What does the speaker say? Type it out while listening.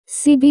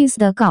C-biz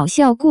的搞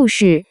笑故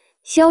事，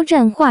肖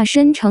战化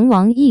身成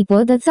王一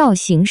博的造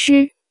型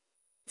师。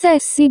在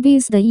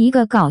C-biz 的一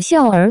个搞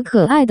笑而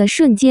可爱的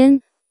瞬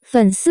间，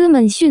粉丝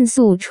们迅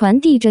速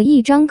传递着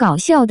一张搞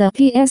笑的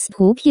PS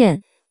图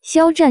片，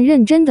肖战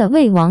认真地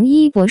为王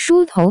一博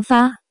梳头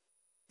发。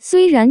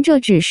虽然这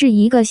只是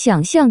一个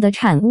想象的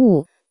产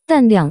物，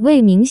但两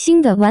位明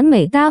星的完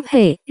美搭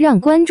配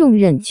让观众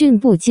忍俊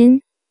不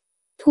禁。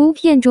图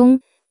片中，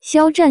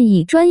肖战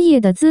以专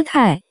业的姿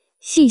态，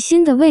细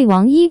心地为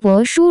王一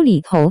博梳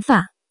理头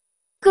发。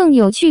更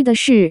有趣的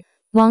是，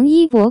王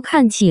一博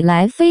看起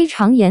来非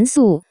常严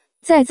肃，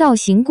在造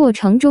型过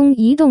程中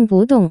一动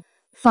不动，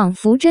仿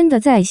佛真的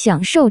在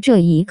享受这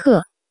一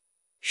刻。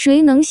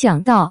谁能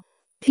想到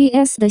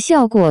PS 的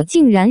效果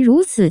竟然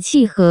如此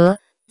契合，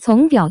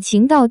从表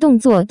情到动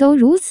作都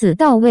如此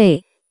到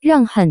位，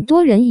让很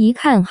多人一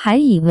看还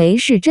以为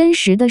是真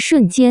实的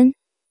瞬间。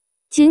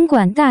尽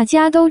管大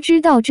家都知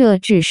道这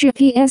只是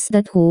PS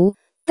的图，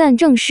但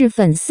正是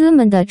粉丝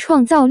们的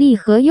创造力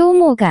和幽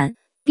默感，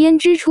编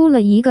织出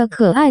了一个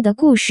可爱的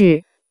故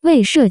事，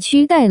为社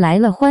区带来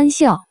了欢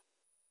笑。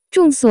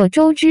众所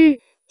周知，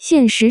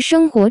现实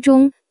生活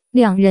中，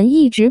两人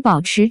一直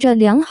保持着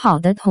良好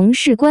的同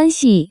事关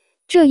系，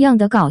这样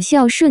的搞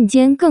笑瞬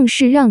间更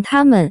是让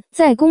他们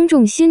在公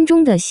众心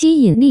中的吸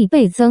引力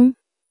倍增。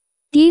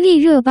迪丽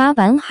热巴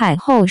版海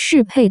后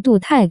适配度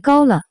太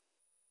高了，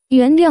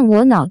原谅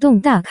我脑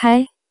洞大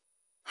开。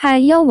海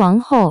妖王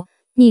后，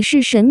你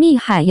是神秘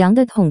海洋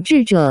的统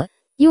治者，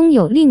拥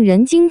有令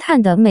人惊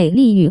叹的美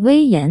丽与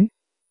威严。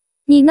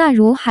你那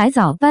如海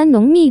藻般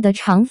浓密的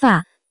长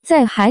发，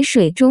在海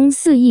水中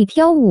肆意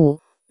飘舞，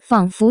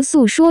仿佛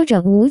诉说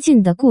着无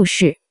尽的故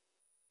事。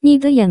你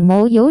的眼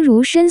眸犹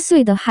如深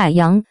邃的海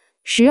洋，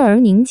时而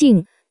宁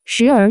静，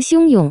时而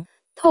汹涌，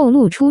透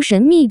露出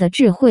神秘的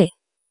智慧。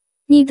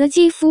你的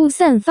肌肤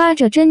散发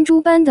着珍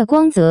珠般的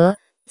光泽，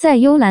在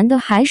幽蓝的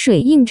海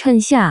水映衬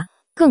下，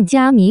更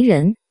加迷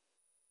人。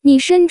你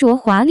身着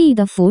华丽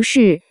的服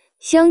饰，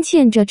镶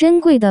嵌着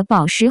珍贵的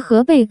宝石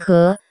和贝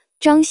壳，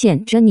彰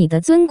显着你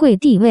的尊贵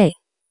地位。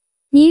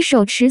你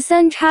手持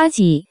三叉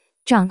戟，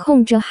掌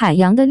控着海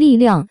洋的力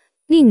量，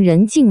令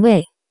人敬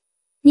畏。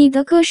你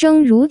的歌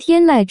声如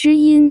天籁之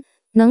音，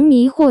能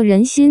迷惑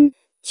人心，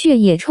却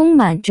也充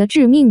满着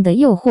致命的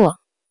诱惑。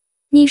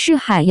你是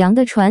海洋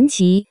的传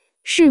奇，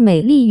是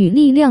美丽与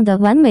力量的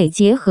完美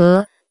结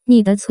合。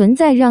你的存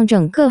在让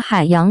整个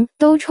海洋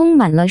都充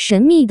满了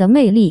神秘的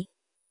魅力。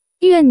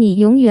愿你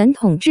永远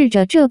统治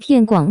着这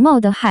片广袤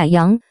的海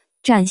洋，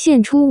展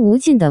现出无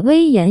尽的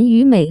威严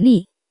与美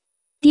丽。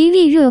迪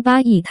丽热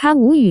巴以她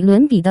无与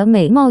伦比的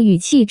美貌与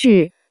气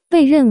质，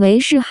被认为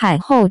是海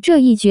后这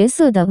一角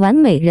色的完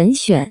美人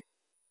选。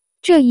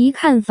这一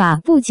看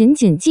法不仅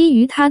仅基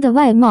于她的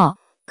外貌，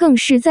更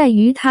是在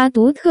于她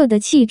独特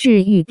的气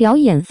质与表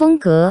演风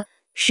格，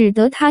使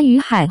得她与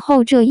海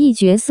后这一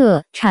角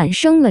色产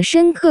生了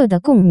深刻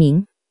的共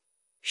鸣。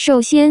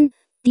首先，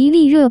迪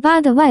丽热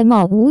巴的外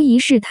貌无疑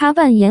是她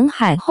扮演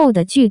海后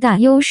的巨大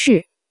优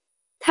势。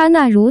她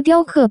那如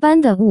雕刻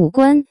般的五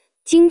官、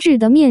精致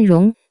的面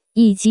容，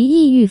以及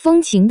异域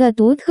风情的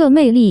独特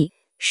魅力，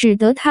使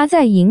得她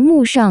在荧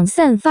幕上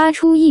散发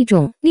出一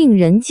种令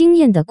人惊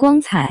艳的光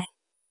彩。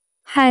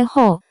海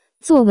后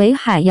作为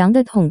海洋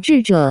的统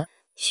治者，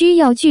需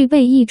要具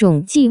备一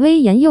种既威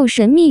严又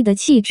神秘的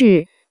气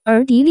质，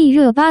而迪丽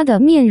热巴的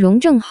面容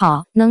正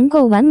好能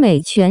够完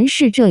美诠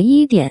释这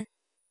一点。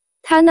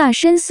她那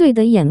深邃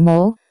的眼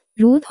眸，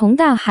如同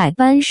大海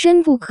般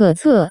深不可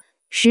测，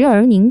时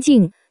而宁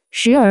静，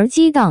时而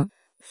激荡，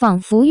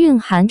仿佛蕴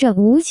含着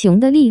无穷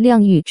的力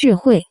量与智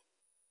慧。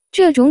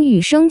这种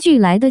与生俱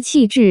来的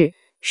气质，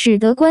使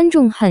得观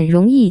众很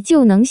容易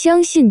就能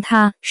相信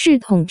她是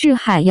统治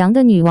海洋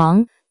的女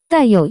王，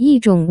带有一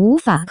种无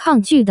法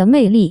抗拒的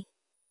魅力。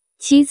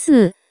其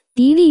次，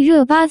迪丽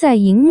热巴在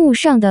荧幕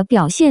上的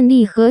表现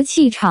力和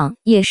气场，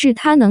也是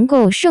她能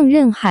够胜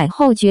任海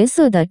后角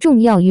色的重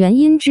要原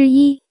因之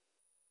一。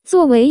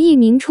作为一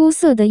名出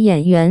色的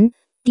演员，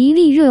迪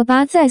丽热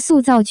巴在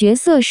塑造角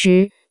色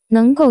时，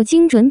能够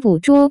精准捕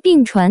捉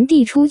并传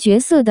递出角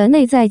色的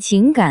内在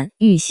情感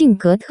与性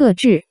格特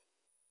质。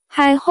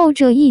海后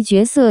这一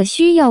角色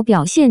需要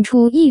表现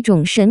出一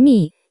种神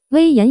秘、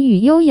威严与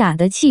优雅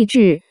的气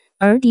质，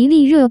而迪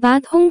丽热巴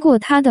通过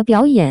她的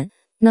表演，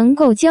能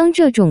够将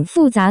这种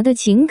复杂的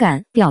情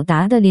感表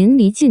达得淋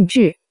漓尽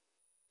致。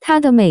她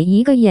的每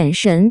一个眼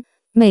神、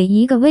每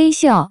一个微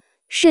笑，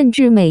甚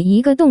至每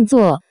一个动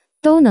作，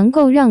都能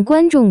够让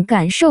观众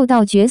感受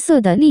到角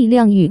色的力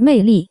量与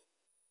魅力。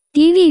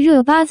迪丽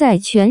热巴在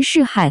诠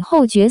释海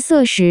后角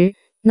色时，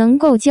能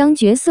够将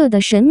角色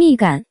的神秘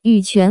感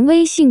与权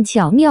威性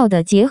巧妙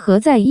地结合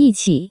在一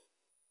起。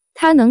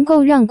她能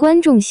够让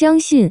观众相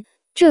信，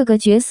这个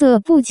角色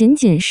不仅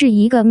仅是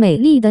一个美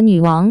丽的女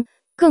王，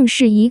更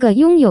是一个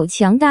拥有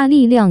强大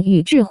力量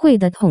与智慧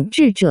的统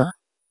治者。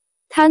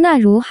她那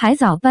如海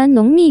藻般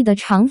浓密的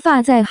长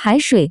发在海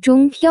水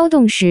中飘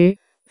动时，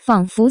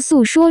仿佛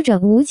诉说着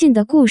无尽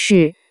的故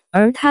事，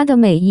而她的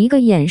每一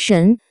个眼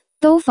神，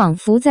都仿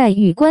佛在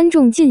与观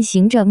众进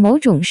行着某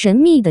种神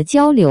秘的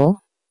交流。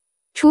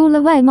除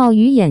了外貌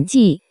与演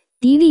技，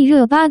迪丽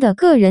热巴的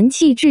个人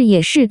气质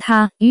也是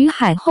她与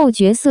海后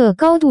角色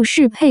高度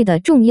适配的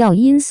重要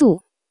因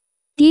素。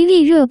迪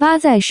丽热巴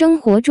在生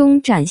活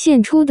中展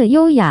现出的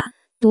优雅、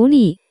独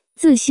立、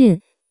自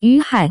信，与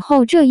海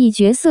后这一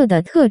角色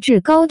的特质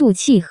高度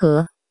契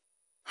合。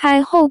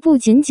海后不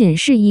仅仅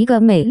是一个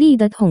美丽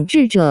的统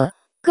治者，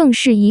更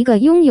是一个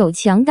拥有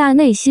强大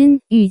内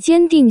心与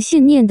坚定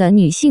信念的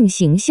女性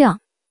形象。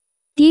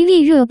迪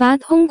丽热巴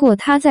通过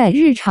她在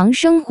日常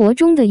生活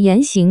中的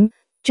言行，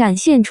展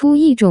现出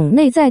一种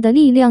内在的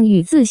力量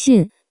与自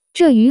信，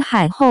这与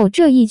海后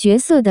这一角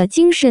色的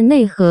精神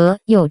内核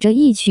有着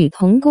异曲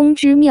同工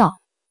之妙。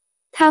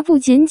她不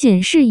仅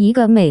仅是一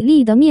个美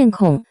丽的面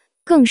孔，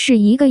更是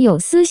一个有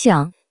思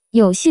想、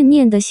有信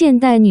念的现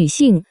代女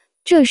性，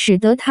这使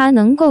得她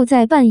能够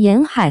在扮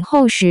演海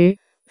后时，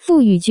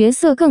赋予角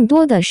色更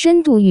多的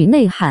深度与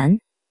内涵。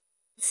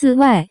此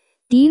外，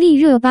迪丽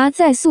热巴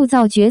在塑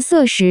造角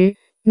色时，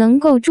能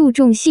够注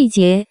重细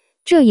节，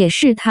这也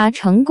是她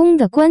成功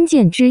的关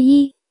键之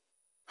一。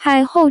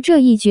海后这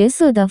一角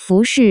色的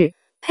服饰、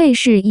配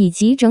饰以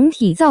及整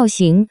体造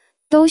型，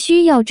都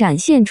需要展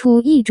现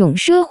出一种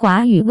奢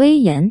华与威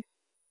严。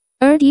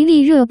而迪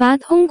丽热巴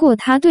通过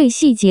她对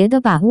细节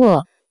的把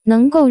握，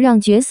能够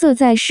让角色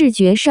在视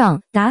觉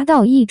上达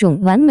到一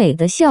种完美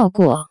的效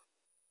果。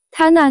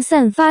她那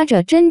散发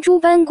着珍珠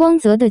般光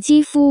泽的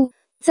肌肤，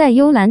在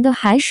幽蓝的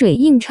海水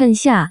映衬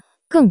下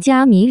更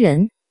加迷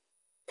人。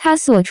她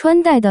所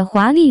穿戴的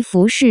华丽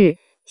服饰，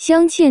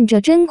镶嵌着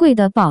珍贵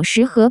的宝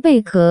石和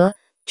贝壳，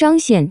彰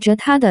显着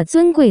她的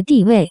尊贵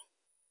地位。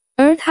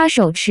而她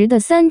手持的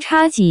三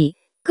叉戟，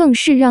更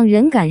是让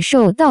人感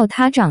受到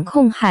她掌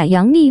控海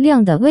洋力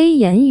量的威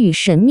严与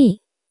神秘。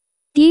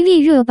迪丽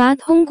热巴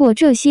通过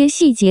这些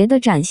细节的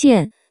展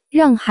现，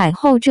让海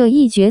后这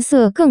一角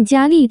色更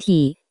加立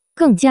体，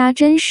更加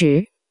真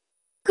实。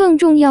更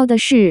重要的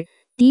是，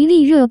迪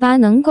丽热巴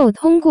能够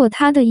通过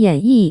她的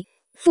演绎，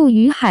赋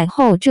予海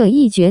后这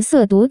一角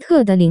色独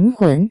特的灵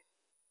魂。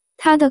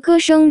她的歌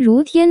声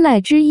如天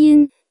籁之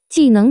音，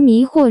既能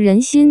迷惑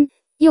人心，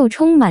又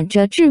充满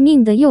着致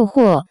命的诱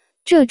惑。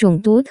这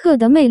种独特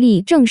的魅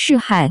力正是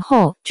海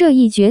后这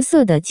一角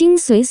色的精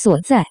髓所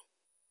在。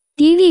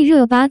迪丽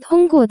热巴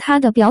通过她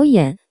的表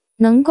演，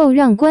能够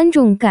让观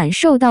众感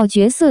受到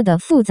角色的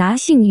复杂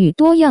性与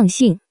多样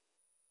性。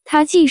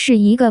她既是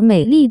一个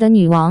美丽的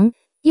女王，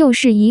又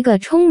是一个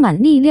充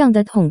满力量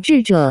的统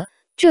治者。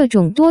这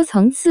种多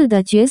层次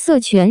的角色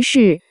诠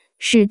释，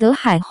使得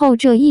海后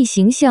这一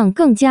形象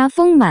更加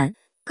丰满，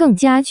更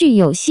加具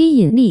有吸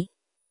引力。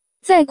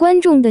在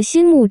观众的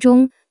心目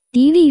中，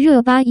迪丽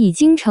热巴已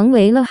经成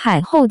为了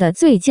海后的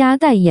最佳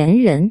代言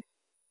人。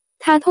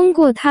她通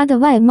过她的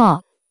外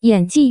貌、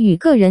演技与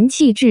个人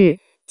气质，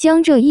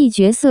将这一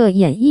角色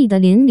演绎得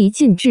淋漓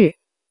尽致。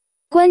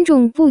观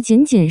众不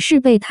仅仅是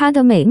被她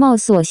的美貌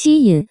所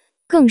吸引，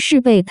更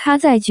是被她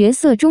在角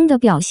色中的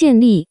表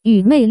现力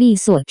与魅力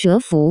所折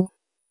服。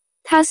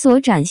她所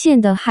展现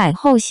的海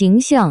后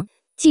形象，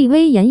既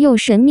威严又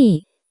神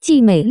秘，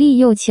既美丽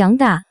又强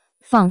大，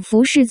仿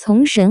佛是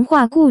从神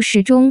话故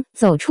事中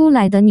走出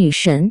来的女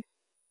神。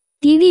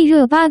迪丽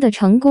热巴的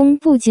成功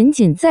不仅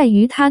仅在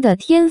于她的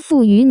天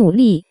赋与努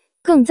力，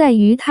更在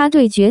于她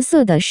对角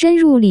色的深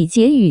入理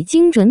解与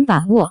精准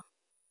把握。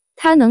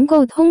她能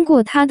够通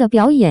过她的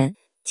表演，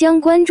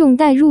将观众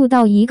带入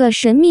到一个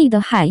神秘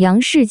的海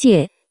洋世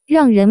界，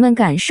让人们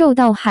感受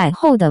到海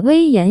后的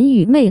威严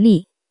与魅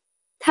力。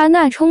她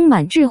那充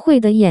满智慧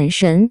的眼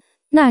神，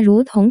那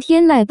如同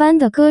天籁般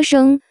的歌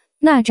声，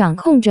那掌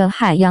控着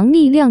海洋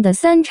力量的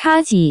三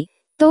叉戟，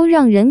都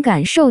让人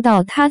感受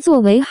到她作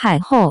为海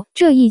后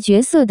这一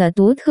角色的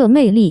独特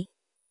魅力。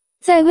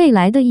在未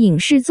来的影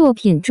视作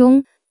品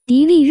中，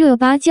迪丽热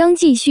巴将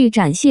继续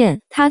展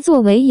现她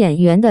作为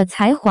演员的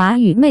才华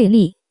与魅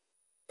力。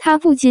她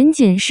不仅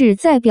仅是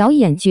在表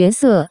演角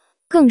色，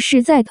更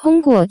是在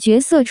通过角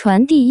色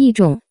传递一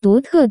种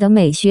独特的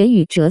美学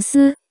与哲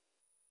思。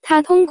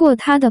她通过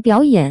她的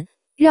表演，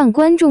让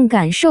观众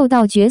感受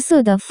到角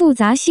色的复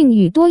杂性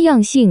与多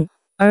样性，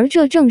而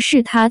这正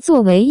是她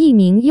作为一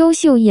名优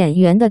秀演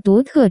员的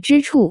独特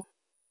之处。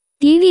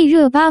迪丽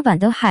热巴版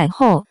的海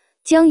后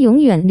将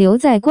永远留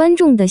在观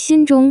众的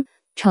心中，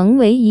成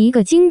为一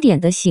个经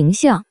典的形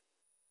象。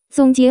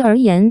总结而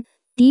言，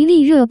迪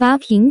丽热巴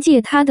凭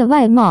借她的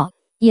外貌、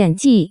演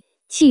技、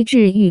气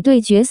质与对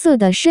角色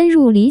的深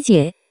入理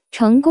解，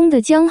成功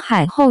地将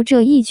海后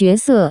这一角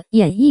色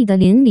演绎得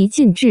淋漓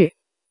尽致。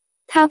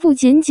她不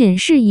仅仅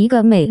是一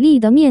个美丽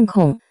的面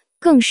孔，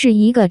更是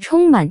一个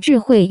充满智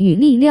慧与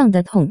力量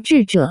的统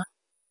治者。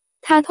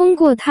她通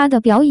过她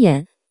的表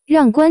演，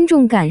让观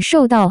众感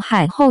受到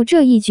海后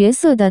这一角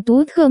色的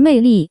独特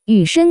魅力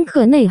与深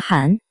刻内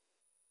涵。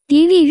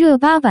迪丽热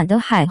巴版的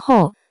海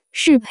后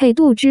适配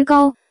度之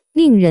高，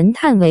令人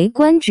叹为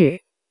观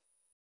止。